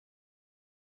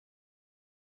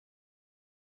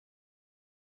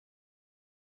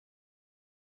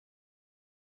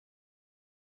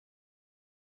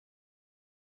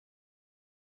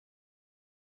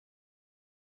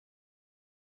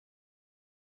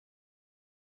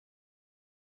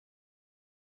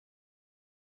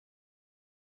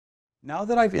Now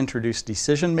that I've introduced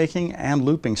decision-making and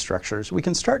looping structures, we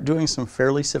can start doing some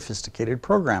fairly sophisticated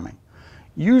programming.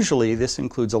 Usually this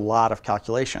includes a lot of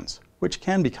calculations, which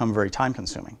can become very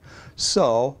time-consuming.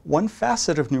 So, one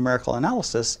facet of numerical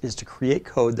analysis is to create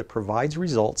code that provides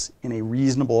results in a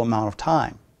reasonable amount of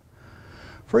time.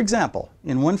 For example,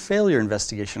 in one failure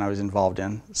investigation I was involved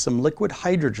in, some liquid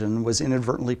hydrogen was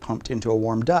inadvertently pumped into a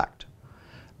warm duct.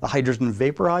 The hydrogen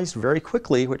vaporized very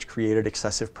quickly, which created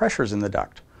excessive pressures in the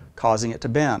duct, causing it to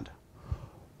bend.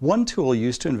 One tool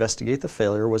used to investigate the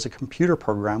failure was a computer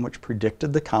program which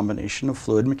predicted the combination of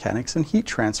fluid mechanics and heat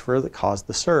transfer that caused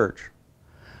the surge.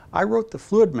 I wrote the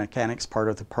fluid mechanics part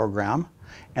of the program,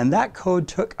 and that code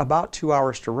took about 2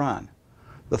 hours to run.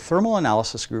 The thermal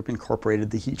analysis group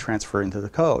incorporated the heat transfer into the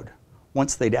code.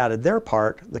 Once they'd added their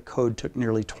part, the code took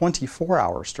nearly 24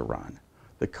 hours to run.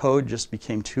 The code just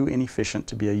became too inefficient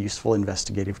to be a useful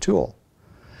investigative tool.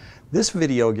 This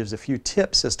video gives a few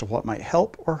tips as to what might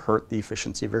help or hurt the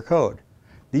efficiency of your code.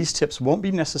 These tips won't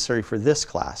be necessary for this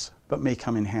class, but may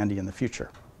come in handy in the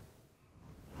future.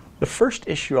 The first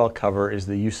issue I'll cover is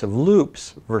the use of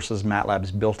loops versus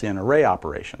Matlab's built-in array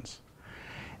operations.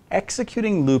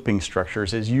 Executing looping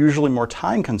structures is usually more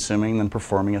time-consuming than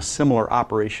performing a similar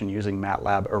operation using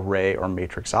Matlab array or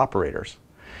matrix operators.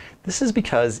 This is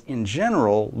because, in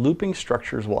general, looping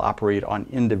structures will operate on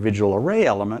individual array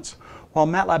elements, while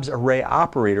Matlab's array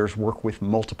operators work with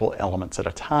multiple elements at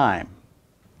a time.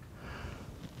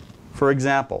 For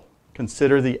example,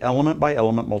 consider the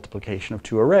element-by-element multiplication of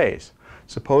two arrays.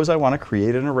 Suppose I want to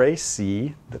create an array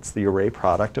C that's the array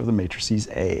product of the matrices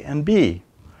A and B.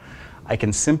 I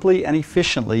can simply and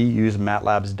efficiently use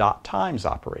Matlab's .times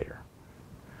operator.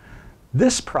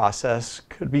 This process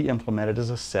could be implemented as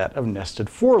a set of nested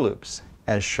for loops,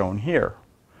 as shown here.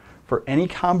 For any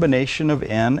combination of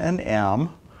n and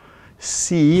m,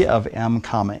 C of m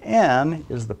comma n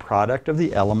is the product of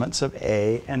the elements of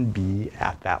A and B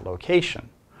at that location.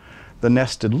 The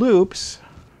nested loops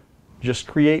just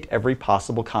create every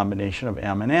possible combination of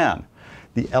m and n.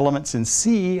 The elements in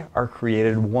C are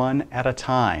created one at a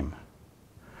time.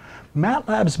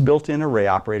 Matlab's built-in array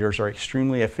operators are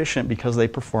extremely efficient because they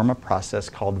perform a process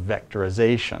called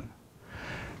vectorization.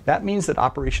 That means that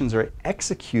operations are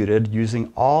executed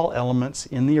using all elements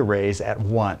in the arrays at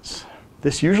once.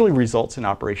 This usually results in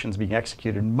operations being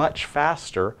executed much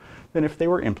faster than if they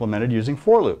were implemented using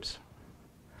for loops.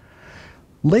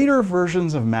 Later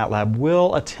versions of Matlab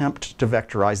will attempt to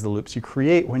vectorize the loops you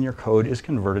create when your code is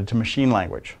converted to machine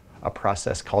language, a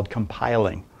process called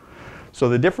compiling. So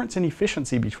the difference in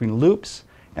efficiency between loops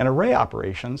and array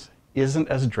operations isn't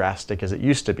as drastic as it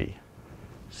used to be.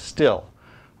 Still,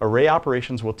 array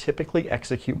operations will typically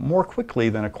execute more quickly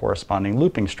than a corresponding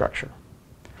looping structure.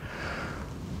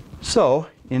 So,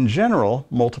 in general,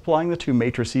 multiplying the two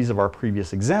matrices of our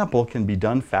previous example can be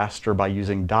done faster by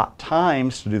using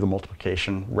 .times to do the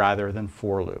multiplication rather than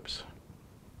for loops.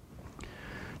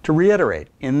 To reiterate,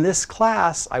 in this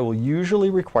class, I will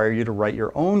usually require you to write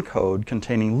your own code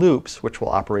containing loops which will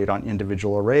operate on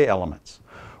individual array elements,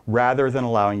 rather than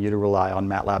allowing you to rely on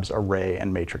Matlab's array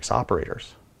and matrix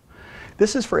operators.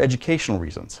 This is for educational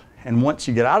reasons, and once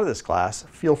you get out of this class,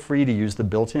 feel free to use the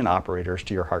built-in operators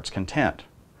to your heart's content.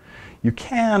 You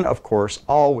can, of course,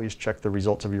 always check the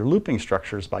results of your looping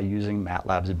structures by using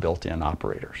Matlab's built-in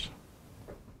operators.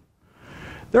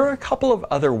 There are a couple of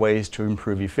other ways to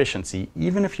improve efficiency,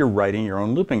 even if you're writing your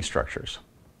own looping structures.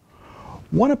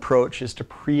 One approach is to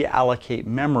pre-allocate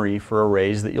memory for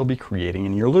arrays that you'll be creating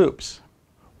in your loops.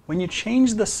 When you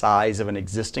change the size of an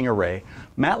existing array,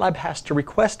 Matlab has to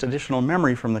request additional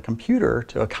memory from the computer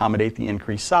to accommodate the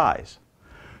increased size.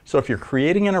 So if you're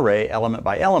creating an array element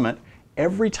by element,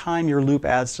 every time your loop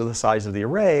adds to the size of the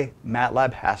array,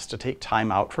 Matlab has to take time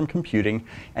out from computing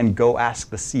and go ask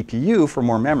the CPU for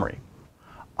more memory.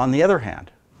 On the other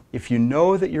hand, if you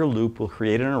know that your loop will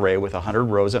create an array with 100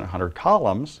 rows and 100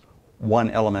 columns, one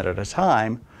element at a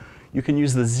time, you can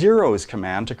use the zeros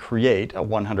command to create a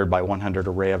 100 by 100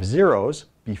 array of zeros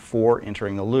before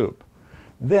entering the loop.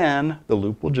 Then the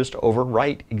loop will just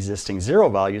overwrite existing zero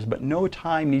values, but no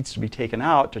time needs to be taken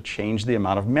out to change the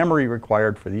amount of memory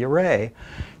required for the array,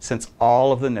 since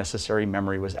all of the necessary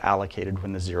memory was allocated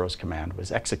when the zeros command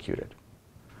was executed.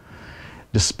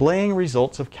 Displaying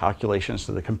results of calculations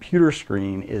to the computer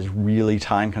screen is really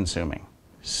time-consuming.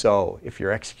 So, if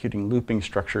you're executing looping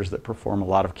structures that perform a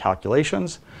lot of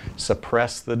calculations,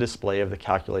 suppress the display of the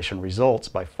calculation results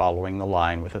by following the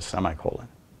line with a semicolon.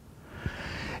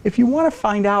 If you want to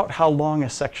find out how long a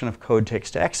section of code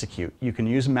takes to execute, you can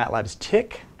use Matlab's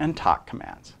tick and tock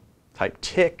commands. Type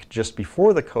tick just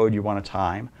before the code you want to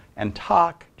time, and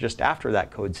talk just after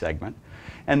that code segment,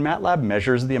 and Matlab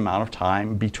measures the amount of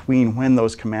time between when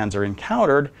those commands are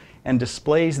encountered and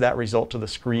displays that result to the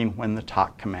screen when the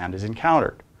talk command is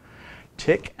encountered.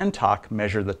 Tick and talk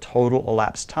measure the total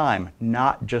elapsed time,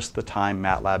 not just the time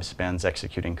Matlab spends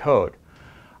executing code.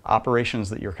 Operations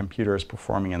that your computer is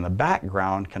performing in the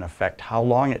background can affect how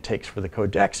long it takes for the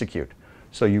code to execute.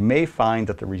 So you may find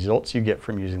that the results you get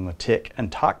from using the tick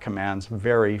and talk commands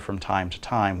vary from time to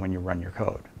time when you run your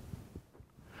code.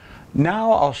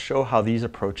 Now I'll show how these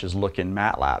approaches look in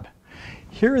Matlab.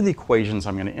 Here are the equations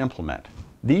I'm going to implement.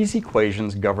 These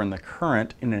equations govern the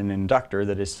current in an inductor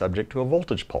that is subject to a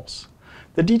voltage pulse.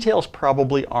 The details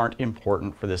probably aren't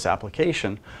important for this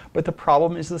application, but the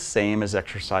problem is the same as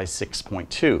exercise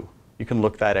 6.2. You can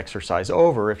look that exercise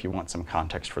over if you want some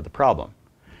context for the problem.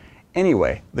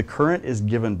 Anyway, the current is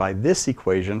given by this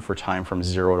equation for time from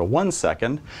 0 to 1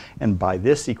 second, and by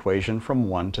this equation from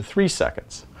 1 to 3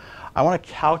 seconds. I want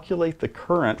to calculate the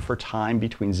current for time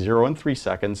between 0 and 3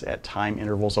 seconds at time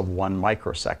intervals of 1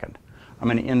 microsecond. I'm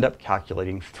going to end up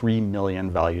calculating 3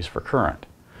 million values for current.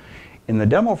 In the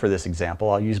demo for this example,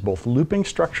 I'll use both looping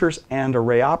structures and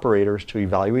array operators to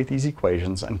evaluate these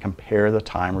equations and compare the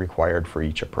time required for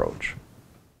each approach.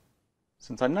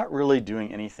 Since I'm not really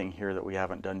doing anything here that we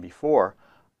haven't done before,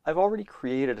 I've already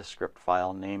created a script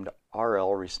file named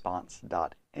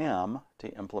rlresponse.m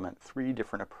to implement 3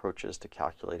 different approaches to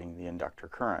calculating the inductor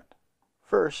current.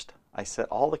 First, I set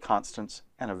all the constants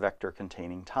and a vector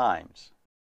containing times.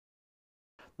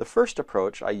 The first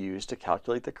approach I use to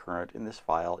calculate the current in this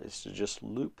file is to just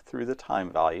loop through the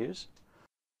time values,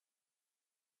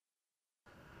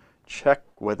 check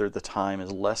whether the time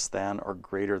is less than or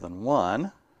greater than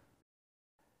 1,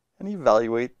 and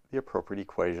evaluate the appropriate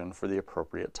equation for the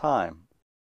appropriate time.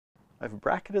 I've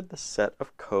bracketed the set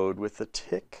of code with the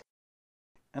tick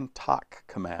and talk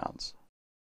commands,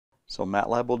 so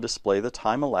Matlab will display the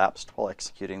time elapsed while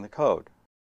executing the code.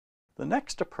 The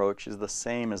next approach is the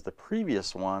same as the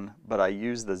previous one, but I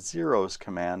use the zeros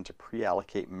command to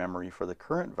pre-allocate memory for the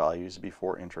current values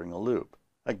before entering a loop.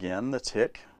 Again, the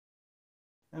tick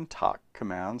and talk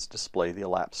commands display the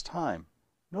elapsed time.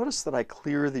 Notice that I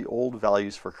clear the old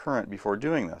values for current before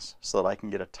doing this, so that I can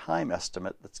get a time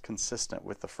estimate that's consistent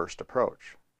with the first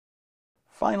approach.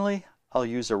 Finally, I'll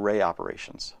use array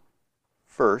operations.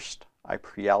 First, I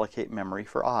pre-allocate memory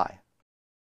for I.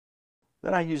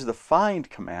 Then I use the find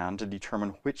command to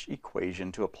determine which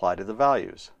equation to apply to the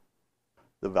values.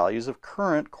 The values of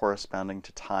current corresponding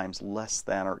to times less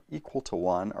than or equal to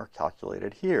 1 are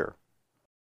calculated here.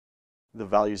 The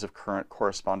values of current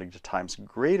corresponding to times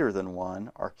greater than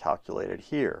 1 are calculated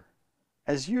here.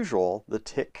 As usual, the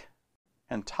tick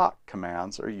and talk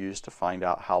commands are used to find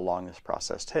out how long this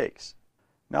process takes.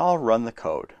 Now I'll run the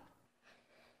code.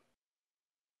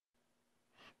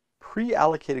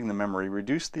 Pre-allocating the memory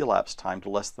reduced the elapsed time to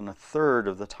less than 1/3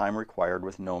 of the time required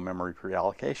with no memory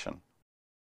pre-allocation.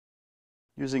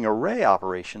 Using array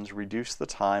operations reduced the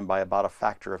time by about a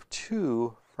factor of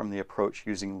 2 from the approach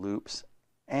using loops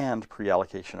and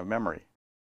pre-allocation of memory.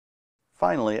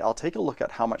 Finally, I'll take a look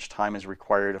at how much time is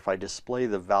required if I display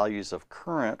the values of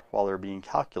current while they're being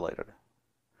calculated.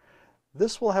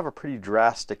 This will have a pretty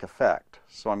drastic effect,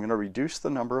 so I'm going to reduce the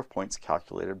number of points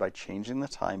calculated by changing the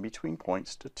time between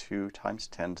points to 2 times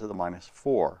 10 to the minus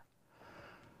 4.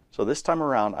 So this time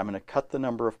around, I'm going to cut the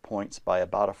number of points by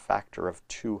about a factor of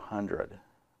 200.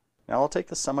 Now I'll take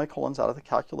the semicolons out of the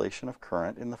calculation of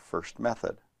current in the first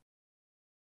method.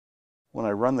 When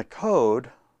I run the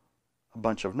code, a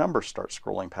bunch of numbers start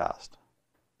scrolling past.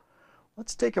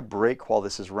 Let's take a break while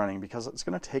this is running because it's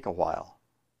going to take a while.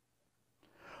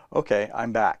 Okay,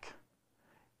 I'm back.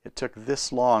 It took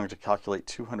this long to calculate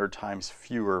 200 times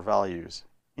fewer values.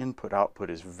 Input-output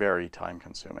is very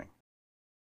time-consuming.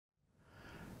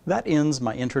 That ends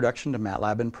my introduction to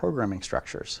Matlab and programming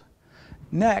structures.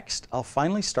 Next, I'll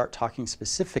finally start talking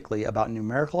specifically about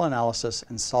numerical analysis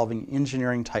and solving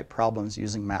engineering-type problems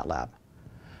using Matlab.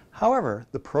 However,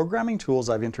 the programming tools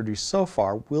I've introduced so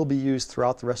far will be used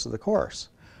throughout the rest of the course,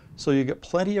 so you get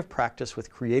plenty of practice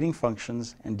with creating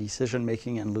functions and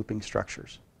decision-making and looping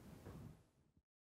structures.